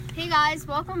Hey guys,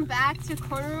 welcome back to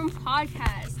Corner Room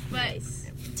Podcast. But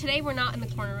today we're not in the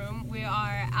corner room. We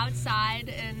are outside,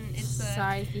 and it's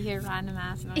Sorry if you hear random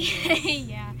ass noises.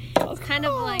 yeah, it's kind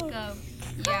of like a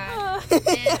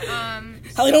and,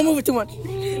 Allie, don't move it too much.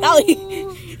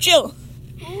 Allie, chill.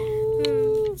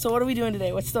 So what are we doing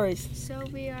today? What stories? So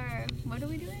what are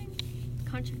we doing?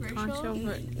 Controversial.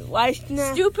 Why?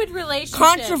 Stupid relationship.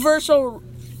 Controversial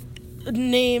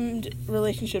named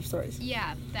relationship stories.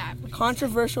 Yeah, that.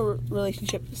 Controversial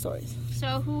relationship stories.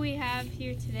 So who we have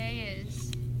here today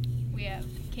is we have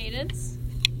Cadence.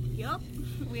 Yup.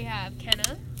 We have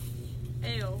Kenna.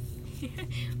 Ayo.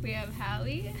 We have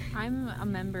Hallie. I'm a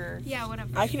member. Yeah, whatever.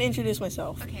 I can introduce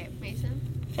myself. Okay,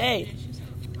 Mason. Hey, Introduce yourself.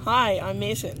 hi, I'm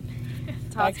Mason.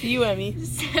 Back to you, Emmy.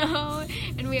 So,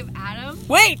 and we have Adam.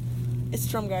 Wait, it's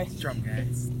Drum Guy. Drum guy.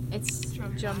 It's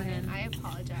Drum drumming guy. in. I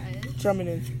apologize. Drumming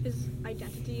in. His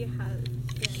identity has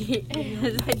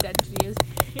His identity is.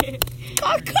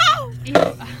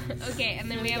 Okay, and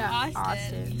then we have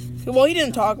Austin. Well, he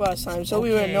didn't talk last time, so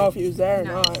we wouldn't know if he was there or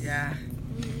No. not. Yeah.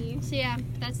 So yeah,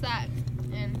 that's that.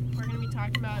 And we're gonna be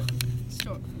talking about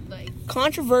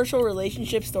Controversial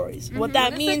relationship stories. What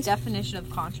that What is means? the definition of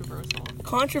controversial?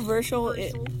 Controversial.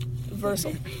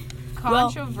 Versal.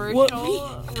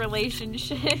 Controversial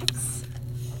relationships.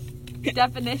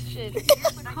 Definition.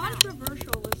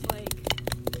 controversial is like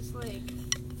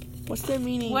What's their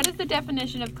meaning? What is the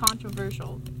definition of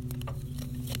controversial?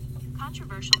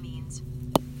 Controversial means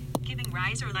giving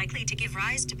rise or likely to give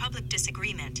rise to public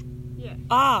disagreement.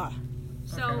 Ah.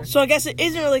 so So I guess it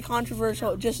isn't really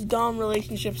controversial, just dumb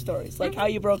relationship stories, like how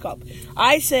you broke up.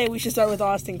 I say we should start with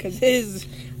Austin, because his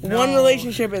one No.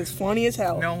 relationship is funny as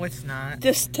hell. No, it's not.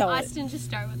 Just tell it. Austin, just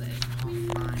start with it.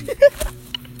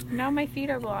 Fine. Now my feet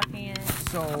are blocking it.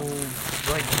 So,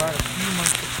 like about a few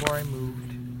months before I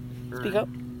moved. Speak up.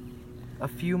 A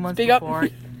few months Speak up. before.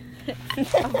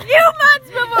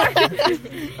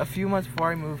 A few months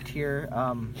before I moved here,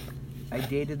 I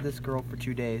dated this girl for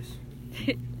 2 days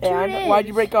And why'd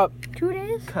you break up? 2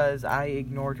 days. because I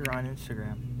ignored her on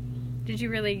Instagram. Did you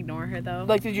really ignore her though?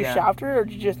 Like, did you Yeah. shaft her, or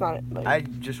did you just not? Like, I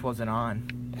just wasn't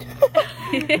on.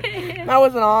 I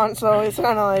wasn't on, so it's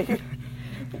kind of like,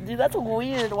 dude, that's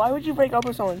weird. Why would you break up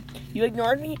with someone? You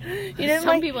ignored me. You didn't Some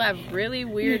like. people have really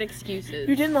weird excuses.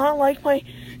 You did not like my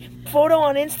photo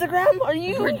on Instagram? Are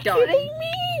you We're done. kidding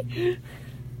me?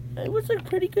 It was a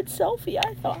pretty good selfie,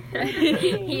 I thought.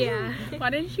 Yeah. Why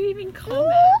didn't you even comment?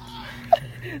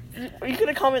 Or you could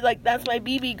have commented like, "That's my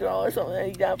BB girl" or something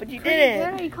like that, but you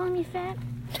didn't. Are you calling me fat?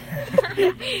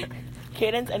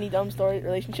 Cadence, any dumb stories,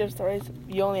 relationship stories?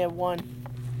 You only have one.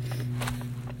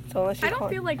 So unless I you're don't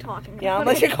feel like talking. yeah,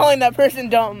 unless you're calling that person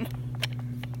dumb.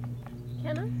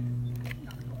 Kenna?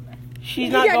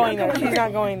 She's not Yeah, going not there. going She's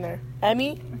not going there.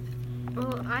 Emmy?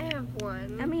 Well, I have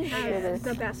one. Emmy Sure. has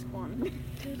the best one.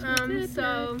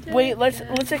 So Wait, let's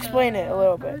explain it a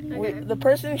little bit. The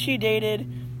person she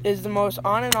dated is the most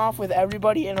on and off with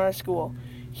everybody in our school.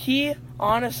 He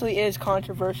honestly is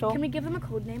controversial. Can we give him a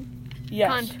code name?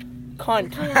 Yes.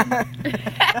 Cunt.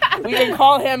 We can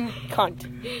call him cunt.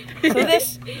 So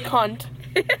this cunt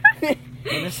What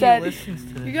if said, he listens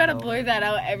to this? You gotta though? blur that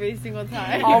out every single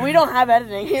time. "Oh, we don't have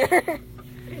editing here."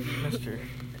 Mr.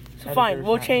 So fine, Editor's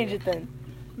we'll not change here. it then.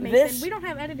 Mason, This we don't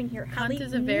have editing here. Cunt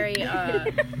is a very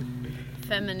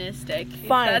feministic.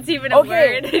 fine. That's even a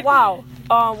word. Wow.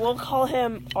 We'll call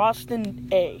him Austin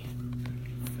A.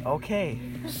 Okay.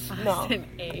 No. Austin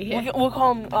A. We'll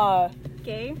call him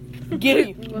gay.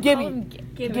 Gibby. We'll call Gibby. him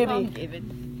Gibby. We'll call him David.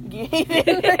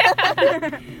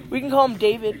 We can call him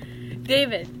David.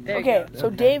 David. There Okay, you go. so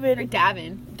Or David,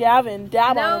 Davin. Davin.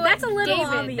 That's a little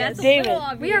David. obvious. That's a David. little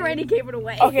obvious. We already gave it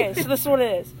away. Okay, so this is what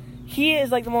it is. He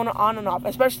is like the one on and off,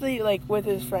 especially like with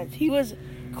his friends. He was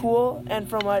cool, and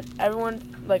from what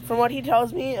from what he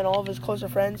tells me and all of his closer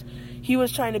friends, he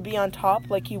was trying to be on top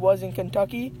like he was in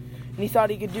Kentucky, and he thought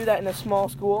he could do that in a small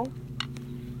school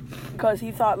because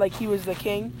he thought like he was the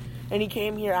king, and he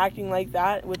came here acting like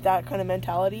that with that kind of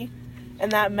mentality,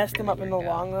 and that messed him up in the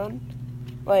long run.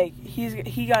 Like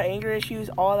he got anger issues,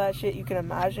 all that shit you can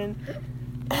imagine,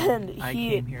 and I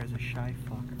came here as a shy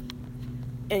fuck.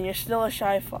 and you're still a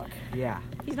shy fuck. Yeah.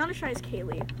 He's not as shy as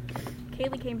Kaylee.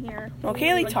 Kaylee came here. Well,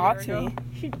 Kaylee talked to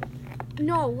me.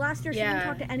 No, last year she Yeah. didn't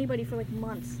talk to anybody for like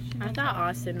months. I thought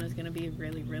Austin was gonna be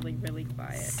really, really, really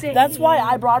quiet. Same. That's why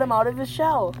I brought him out of his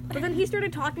shell. But then he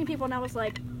started talking to people, and I was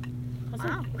like,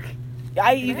 wow.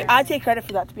 I take credit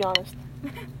for that, to be honest.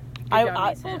 I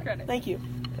Mason. thank you.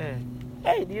 Hey.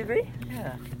 Hey, do you agree?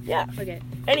 Yeah. Yeah. Okay.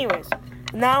 Anyways,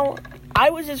 now I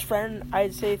was his friend,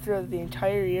 I'd say, throughout the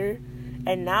entire year,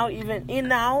 and now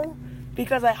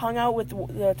because I hung out with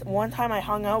the one time I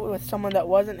hung out with someone that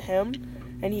wasn't him,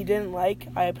 and he didn't like.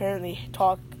 I apparently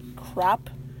talked crap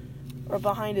or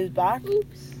behind his back.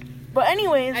 Oops. But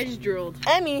anyways, I just drooled.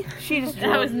 Emmy, she just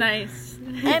That was nice.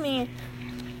 Emmy,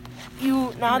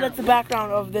 that the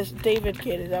background of this David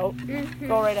kid is out,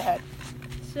 go right ahead.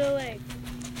 So, like,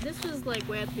 this was, like,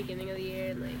 way at the beginning of the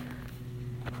year, and,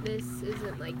 like, this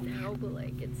isn't, like, now, but,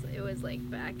 like, it was, like,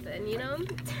 back then, you know?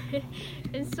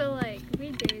 And so, like,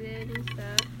 we dated and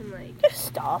stuff, and, like...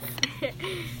 Stuff.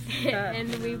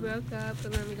 and we broke up,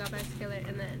 and then we got back together,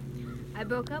 and then I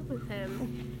broke up with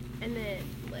him, and then,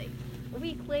 like, a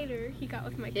week later, he got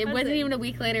with my cousin. It wasn't even a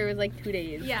week later, it was like 2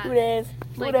 days. Yeah. 2 days.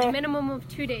 Like, a minimum of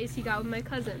 2 days, he got with my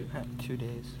cousin. 2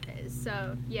 days.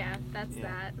 So, yeah, that's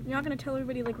that. You're not gonna tell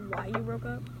everybody like why you broke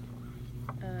up?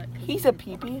 He's a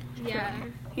peepee. Yeah.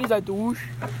 He's a douche.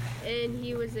 And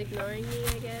he was ignoring me,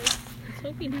 I guess. Let's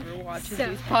hope he never watches So-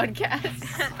 these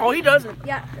podcasts. Oh, he doesn't.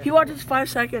 Yeah. He watches 5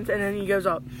 seconds and then he gives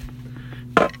up.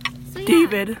 So, yeah,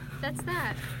 David. that's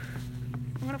that.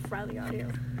 I'm gonna fry the audio.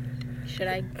 Should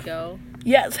I go?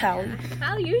 Yes, Hallie.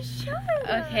 How you should.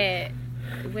 Okay.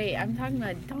 Wait, I'm talking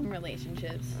about dumb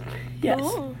relationships. Yes.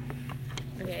 Oh.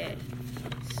 Okay.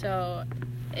 So,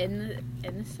 in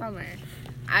the summer,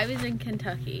 I was in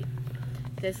Kentucky.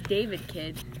 This David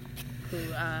kid, who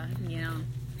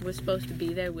was supposed to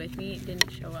be there with me, didn't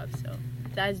show up. So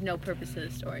that has no purpose to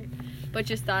the story. But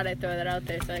just thought I'd throw that out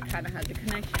there so I kind of had the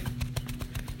connection.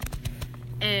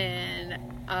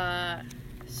 And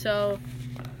so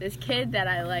this kid that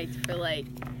I liked for like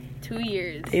 2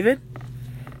 years. David?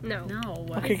 No. No.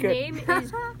 Okay, His good. name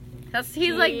is...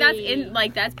 He's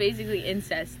like that's basically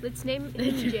incest. Let's name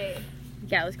him Jay.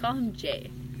 Yeah, let's call him Jay.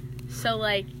 So,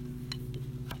 like,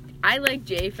 I liked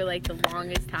Jay for, like, the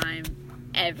longest time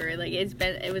ever. Like,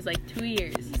 it was, like, 2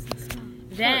 years.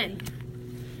 Then,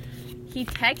 he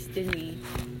texted me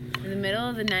in the middle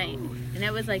of the night, and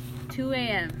it was, like, 2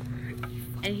 a.m.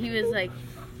 And he was like,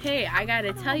 hey, I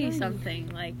gotta tell you something.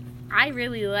 Like, I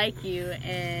really like you,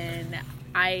 and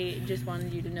I just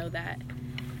wanted you to know that.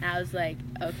 And I was like,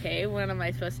 okay, what am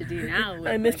I supposed to do now?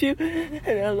 I miss you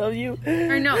and I love you.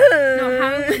 Or no,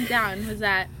 how it went down was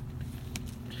that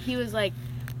he was like,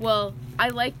 well, I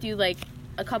liked you like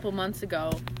a couple months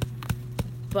ago,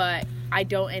 but I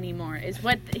don't anymore, is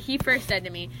what he first said to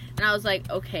me. And I was like,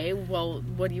 okay, well,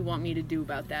 what do you want me to do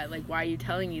about that? Like, why are you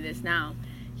telling me this now?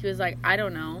 He was like, I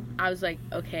don't know. I was like,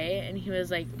 okay. And he was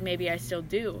like, maybe I still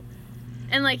do.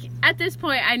 And, like, at this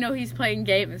point, I know he's playing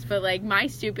games, but, like, my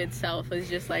stupid self was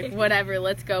just like, whatever,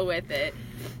 let's go with it.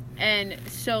 And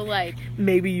so, like...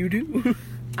 Maybe you do.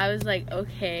 I was like,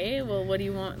 okay, well, what do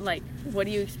you want, like, what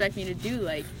do you expect me to do?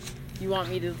 Like, you want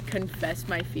me to confess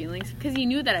my feelings? Because he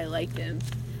knew that I liked him.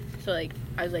 So, like,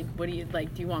 I was like, what do you,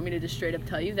 like, do you want me to just straight up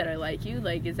tell you that I like you?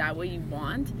 Like, is that what you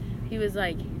want? He was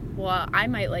like, well, I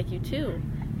might like you too.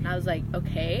 And I was like,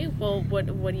 okay, well, what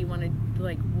do you want to,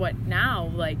 like, what now?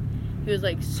 Like, he was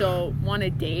like, so, want a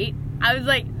date? I was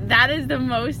like, that is the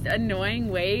most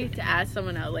annoying way to ask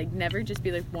someone out. Like, never just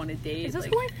be like, want a date. Is this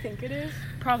like, who I think it is?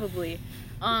 Probably.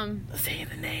 Say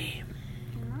the name.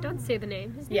 Don't say the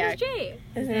name. His name Yeah. is Jay.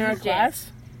 Is it in our Jay.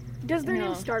 class? Does their No.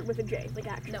 name start with a J? Like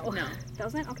actually? No.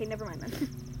 Doesn't? Okay, never mind then.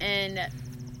 And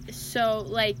so,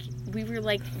 like, we were,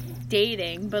 like,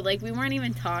 dating, but, like, we weren't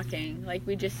even talking. Like,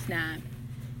 we just snapped.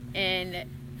 And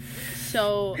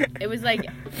so, it was, like,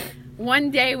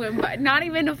 one day went by, not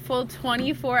even a full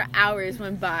 24 hours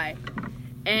went by.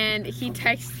 And he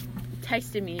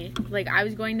texted me, like, I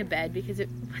was going to bed because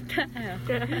what the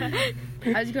hell?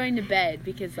 I was going to bed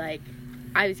because, like,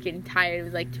 I was getting tired. It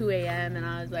was, like, 2 a.m. and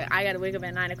I was like, I gotta wake up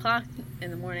at 9 o'clock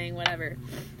in the morning, whatever.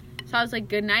 So I was like,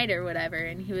 good night or whatever.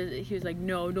 And he was like,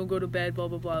 no, don't go to bed, blah,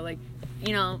 blah, blah. Like,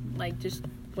 you know, like, just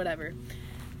whatever.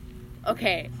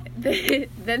 Okay.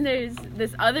 Then there's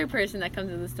this other person that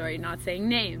comes in the story, not saying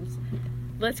names.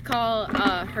 Let's call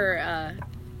her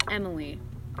Emily,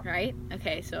 right?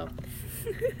 Okay, so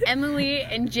Emily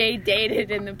and Jay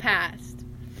dated in the past.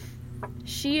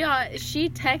 She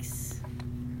texts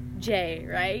Jay,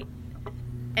 right?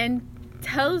 And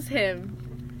tells him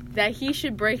that he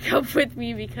should break up with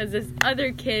me because this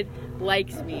other kid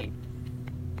likes me.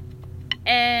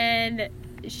 And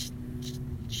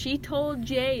she told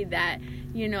Jay that,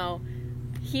 you know,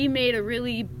 he made a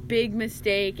really big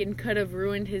mistake and could have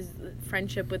ruined his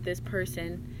friendship with this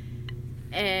person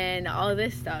and all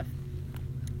this stuff.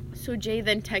 So Jay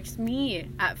then texts me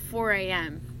at 4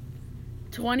 a.m.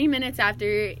 20 minutes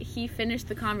after he finished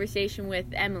the conversation with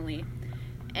Emily.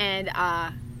 And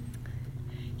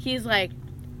he's like,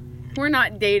 we're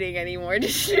not dating anymore,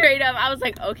 just straight up. I was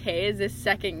like, okay, is this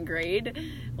second grade?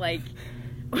 Like,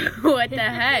 what the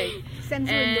heck? Sends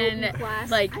her a note in And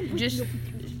class. like I'm with just you.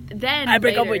 then I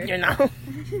break up later- with you now.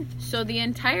 So the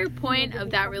entire point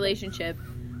of that relationship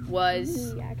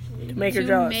was Me, actually. Make her to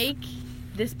jealous. make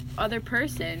this other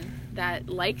person that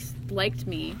liked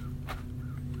me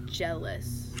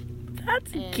jealous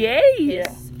That's and gay.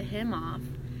 piss him off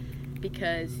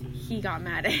because he got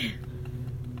mad at him.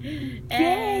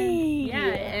 Gay. Yeah,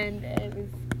 and it was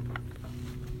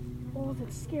Oh,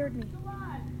 that scared me.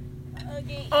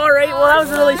 All right. Well, that was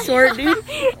really short, dude.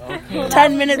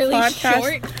 10-minute really podcast.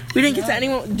 short. We didn't get to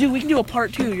anyone. Dude, we can do a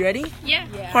part 2. You ready? Yeah.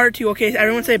 Part 2. Okay,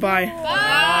 everyone say bye.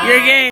 Bye. You're gay.